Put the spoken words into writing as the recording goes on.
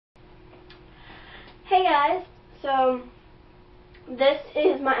Hey guys, so this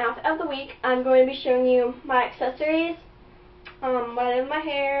is my outfit of the week. I'm going to be showing you my accessories, what I did with my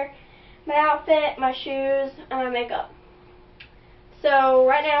hair, my outfit, my shoes, and my makeup. So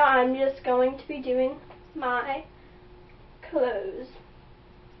right now I'm just going to be doing my clothes.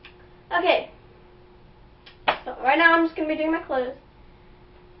 Okay, so right now I'm just going to be doing my clothes.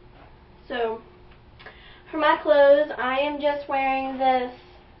 So for my clothes, I am just wearing this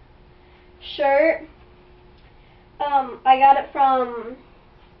shirt. I got it from,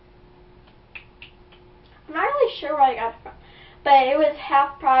 I'm not really sure where I got it from, but it was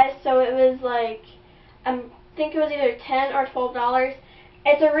half price, so it was like, I think it was either $10 or $12.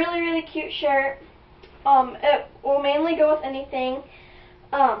 It's a really, really cute shirt. It will mainly go with anything.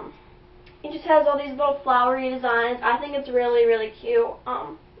 It just has all these little flowery designs. I think it's really, really cute.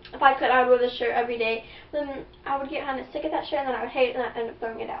 If I could, I would wear this shirt every day. Then I would get kind of sick of that shirt, and then I would hate it, and I'd end up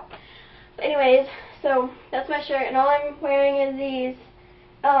throwing it out. But anyways, so that's my shirt, and all I'm wearing is these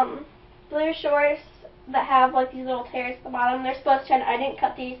blue shorts that have like these little tears at the bottom. They're supposed to, and I didn't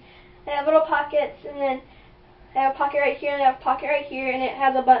cut these. They have little pockets, and then they have a pocket right here, and they have a pocket right here, and it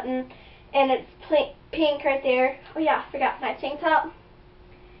has a button, and it's pink right there. Oh yeah, I forgot my tank top.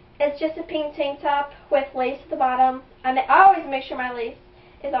 It's just a pink tank top with lace at the bottom. I always make sure my lace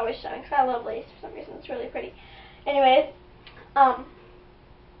is always showing, because I love lace for some reason. It's really pretty. Anyways,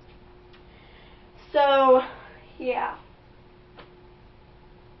 so, yeah.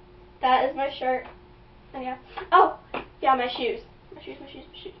 That is my shirt. And yeah. Oh, yeah, my shoes. My shoes.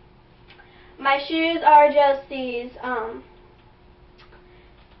 My shoes are just these,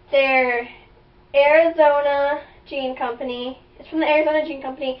 they're Arizona Jean Company. It's from the Arizona Jean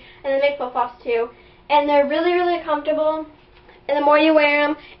Company, and they make flip-flops too. And they're really, really comfortable. And the more you wear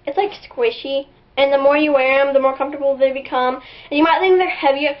them, it's like squishy. And the more you wear them, the more comfortable they become. And you might think they're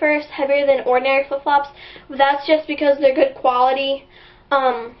heavy at first, heavier than ordinary flip-flops, but that's just because they're good quality.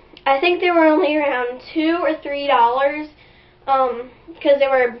 I think they were only around $2 or $3, because they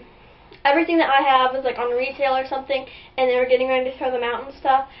were, everything that I have is like on retail or something, and they were getting ready to throw them out and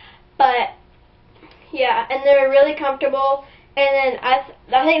stuff. But yeah, and they're really comfortable. And then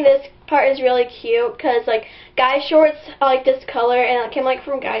I think this part is really cute, because like guy shorts are like this color, and it came like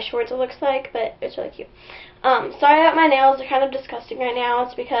from Guy Shorts, it looks like, but it's really cute. Sorry that my nails are kind of disgusting right now.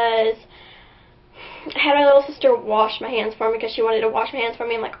 It's because I had my little sister wash my hands for me, because she wanted to wash my hands for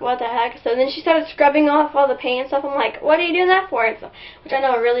me. I'm like, what the heck? So then she started scrubbing off all the paint and stuff. I'm like, what are you doing that for? So, which I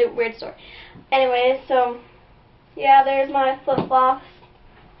know, a really weird story. Anyways, so yeah, there's my flip-flops.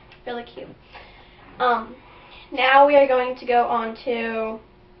 Really cute. Now we are going to go on to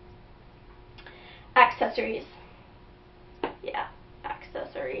accessories. Yeah,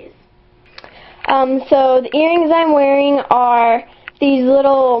 accessories. So the earrings I'm wearing are these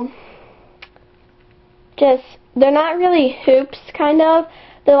little, they're not really hoops, kind of.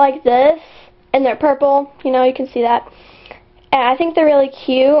 They're like this, and they're purple. You know, you can see that. And I think they're really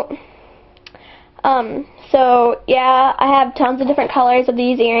cute. So yeah, I have tons of different colors of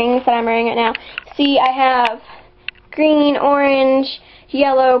these earrings that I'm wearing right now. See, I have green, orange,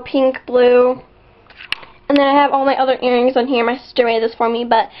 yellow, pink, blue, and then I have all my other earrings on here. My sister made this for me,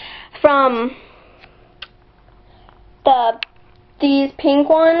 but from these pink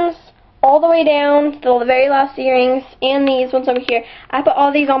ones all the way down to the very last earrings, and these ones over here, I put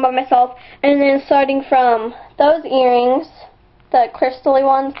all these on by myself. And then starting from those earrings, the crystal-y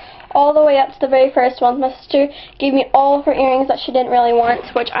ones, all the way up to the very first ones, my sister gave me all of her earrings that she didn't really want,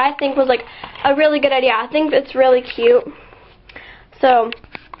 which I think was like a really good idea. I think it's really cute. So,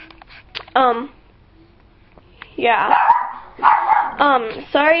 yeah.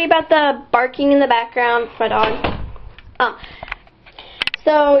 Sorry about the barking in the background, my dog.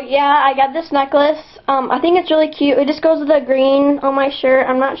 So yeah, I got this necklace. I think it's really cute. It just goes with the green on my shirt.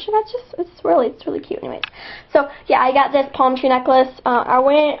 I'm not sure. It's really cute. Anyways, so yeah, I got this palm tree necklace. I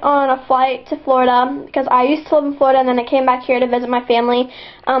went on a flight to Florida, because I used to live in Florida, and then I came back here to visit my family.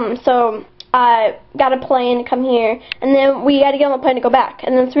 So I got a plane to come here, and then we had to get on the plane to go back.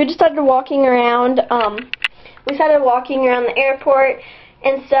 And then so we just started walking around. We started walking around the airport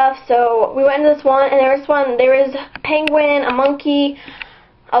and stuff. So we went to this one, and there was a penguin, a monkey,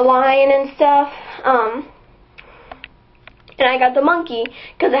 a lion and stuff, and I got the monkey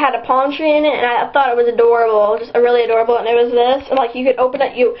because it had a palm tree in it, and I thought it was adorable, just really adorable. And it was this, and like you open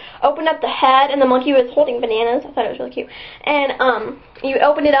up the head, and the monkey was holding bananas. I thought it was really cute. And you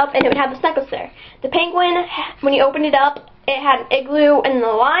open it up, and it would have this necklace there. The penguin, when you opened it up, it had an igloo, and the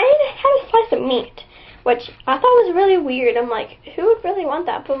lion had a slice of meat. which I thought was really weird. I'm like, who would really want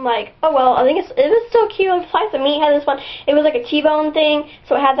that? But I'm like, oh well, I think it was still cute. Besides, me had this one. It was like a T-bone thing,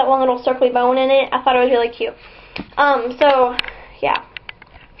 so it had that one little circly bone in it. I thought it was really cute. So yeah,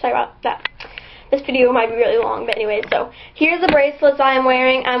 sorry about that. This video might be really long, but anyway, so here's the bracelets I'm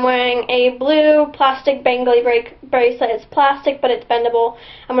wearing. I'm wearing a blue plastic bangly bracelet. It's plastic, but it's bendable.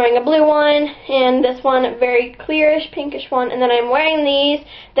 I'm wearing a blue one, and this one, very clearish, pinkish one, and then I'm wearing these,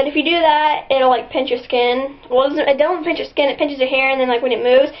 that if you do that, it'll, like, pinch your skin. Well, it doesn't pinch your skin, it pinches your hair, and then, like, when it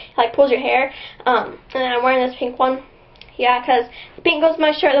moves, it, like, pulls your hair. And then I'm wearing this pink one. Yeah, because the pink goes with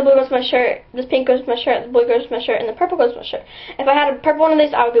my shirt, the blue goes with my shirt, this pink goes with my shirt, the blue goes with my shirt, and the purple goes with my shirt. If I had a purple one of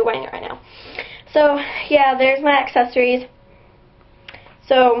these, I would be wearing it right now. So, yeah, there's my accessories.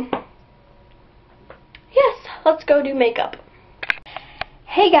 So, yes, let's go do makeup.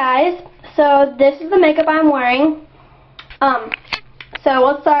 Hey guys, so this is the makeup I'm wearing. So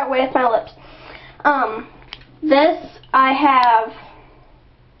let's start with my lips. This, I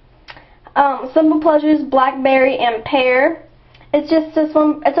have Simple Pleasures Blackberry and Pear. It's just this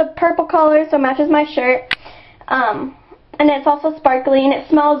one, it's a purple color, so it matches my shirt. And it's also sparkly, and it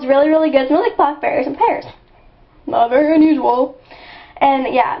smells really, really good. It smells like blackberries and pears. Not very unusual.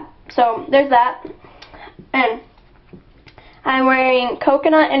 And yeah, so there's that. And I'm wearing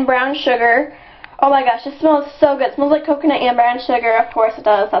coconut and brown sugar. Oh my gosh, it smells so good. It smells like coconut and brown sugar. Of course it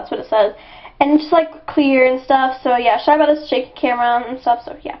does. That's what it says. And it's just like clear and stuff. So yeah, sorry about this shaky camera and stuff.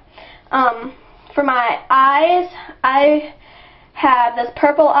 So yeah. For my eyes, I have this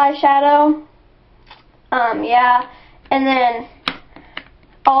purple eyeshadow. Yeah. And then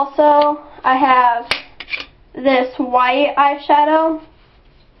also I have this white eyeshadow.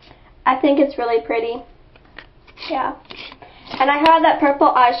 I think it's really pretty. Yeah. And I had that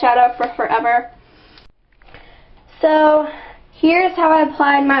purple eyeshadow for forever. So here's how I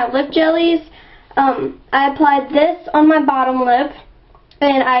applied my lip jellies. I applied this on my bottom lip,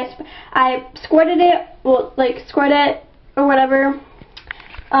 and I squirted it, well, like squirt it or whatever.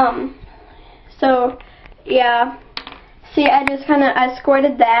 So yeah. See, I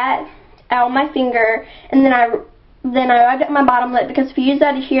squirted that out on my finger, and then I rubbed it on my bottom lip, because if you use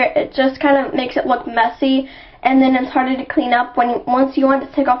that here, it just kind of makes it look messy, and then it's harder to clean up once you want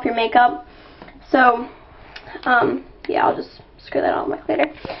to take off your makeup. So, yeah, I'll just screw that on my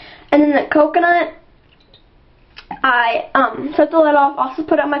later. And then the coconut, I took the lid off, also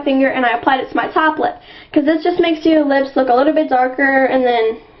put it on my finger, and I applied it to my top lip, because this just makes your lips look a little bit darker, and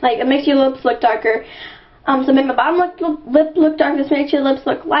then, like, it makes your lips look darker. So I made my bottom lip look dark. This makes your lips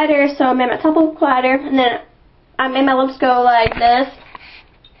look lighter. So I made my top lip look lighter, and then I made my lips go like this,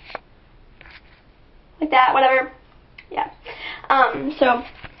 like that, whatever. Yeah. So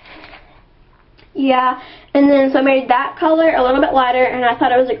yeah, and then so I made that color a little bit lighter, and I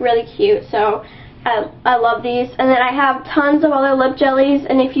thought it was like really cute. So I love these. And then I have tons of other lip jellies,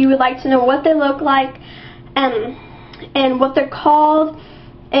 and if you would like to know what they look like, and what they're called,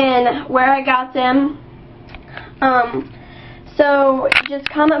 and where I got them. So just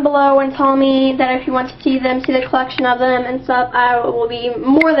comment below and tell me that if you want to see them, see the collection of them and stuff. I will be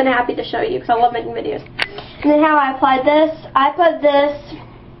more than happy to show you, because I love making videos. And then how I applied this, I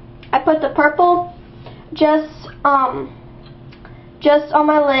put the purple just on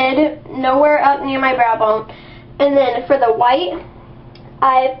my lid, nowhere up near my brow bone. And then for the white,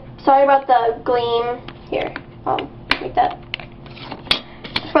 sorry about the gleam here, like that.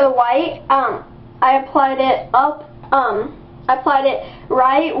 For the white, I applied it up, I applied it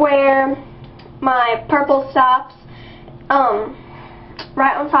right where my purple stops,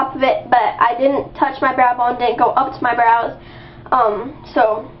 right on top of it, but I didn't touch my brow bone, didn't go up to my brows.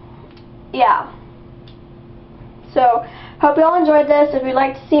 So, yeah. So, hope you all enjoyed this. If you'd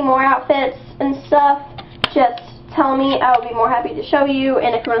like to see more outfits and stuff, just tell me. I will be more happy to show you.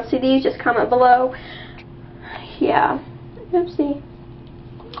 And if you want to see these, just comment below. Yeah. Oopsie.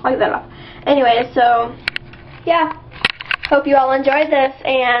 I'll get that off. Anyway, so, yeah. Hope you all enjoyed this,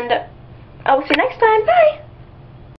 and I'll see you next time. Bye!